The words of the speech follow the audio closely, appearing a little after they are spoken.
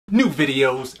New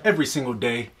videos every single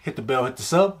day. Hit the bell, hit the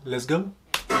sub. Let's go.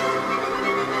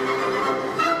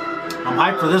 I'm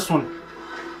hyped for this one.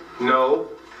 No.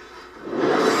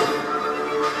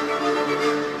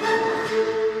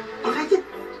 If I could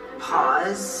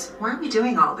pause, why are we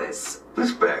doing all this?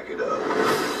 Let's back it up.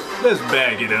 Let's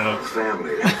bag it up.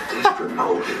 Family has desperate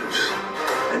motives.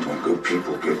 And when good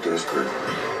people get desperate,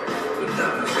 the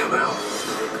knives come out.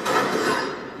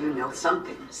 You know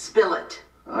something. Spill it.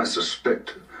 I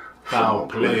suspect Foul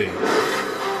play.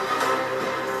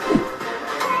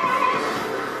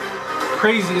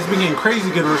 Crazy, it's been getting crazy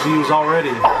good reviews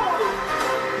already.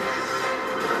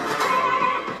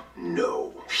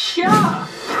 No. Yeah.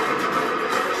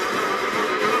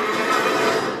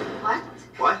 What?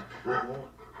 What?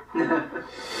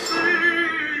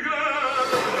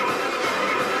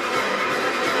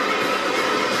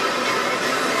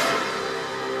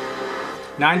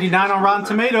 99 on Rotten I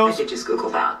Tomatoes. could just Google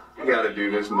that. You gotta do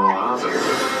this more often.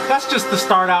 That's just the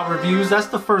start out reviews. That's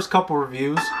the first couple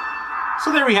reviews.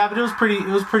 So there we have it. It was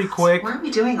pretty quick. Why are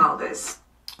we doing all this?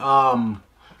 But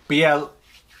yeah,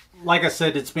 like I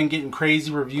said, it's been getting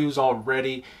crazy reviews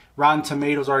already. Rotten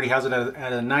Tomatoes already has it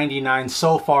at a 99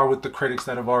 so far with the critics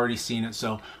that have already seen it.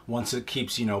 So once it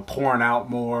keeps, pouring out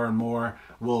more and more,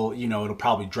 it'll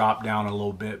probably drop down a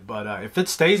little bit. But if it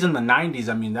stays in the 90s,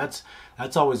 I mean, that's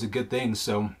always a good thing.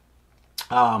 So,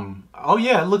 oh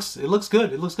yeah, it looks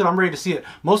good. It looks good. I'm ready to see it.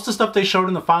 Most of the stuff they showed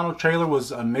in the final trailer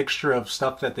was a mixture of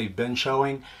stuff that they've been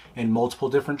showing in multiple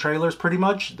different trailers, pretty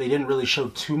much. They didn't really show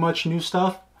too much new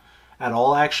stuff at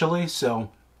all, actually.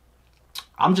 So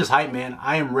I'm just hyped, man.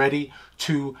 I am ready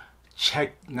to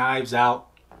check Knives Out.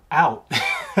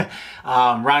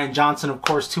 Rian Johnson, of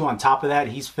course, too, on top of that,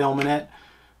 he's filming it.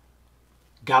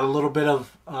 Got a little bit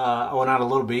of, well, not a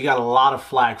little bit, he got a lot of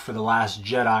flack for The Last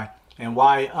Jedi. And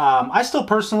why, I still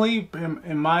personally,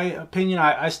 in my opinion,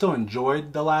 I still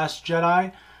enjoyed The Last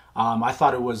Jedi. I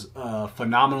thought it was a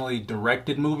phenomenally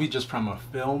directed movie just from a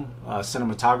film,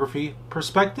 cinematography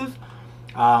perspective.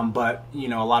 But, a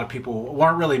lot of people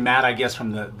weren't really mad, I guess,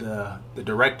 from the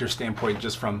director standpoint,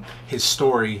 just from his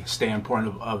story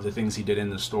standpoint of the things he did in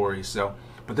the story. So,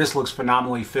 but this looks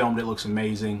phenomenally filmed. It looks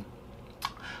amazing.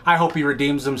 I hope he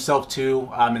redeems himself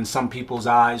too, in some people's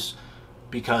eyes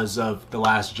because of The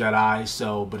Last Jedi.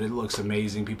 So, but it looks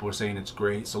amazing. People are saying it's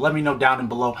great. So let me know down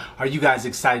below. Are you guys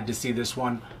excited to see this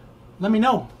one? Let me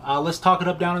know. Let's talk it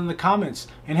up down in the comments.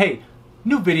 And hey,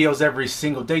 new videos every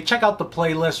single day. Check out the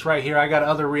playlist right here. I got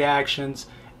other reactions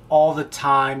all the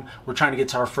time. We're trying to get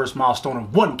to our first milestone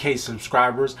of 1K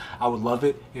subscribers. I would love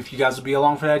it if you guys would be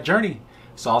along for that journey.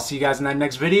 So I'll see you guys in that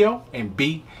next video, and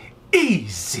be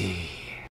easy.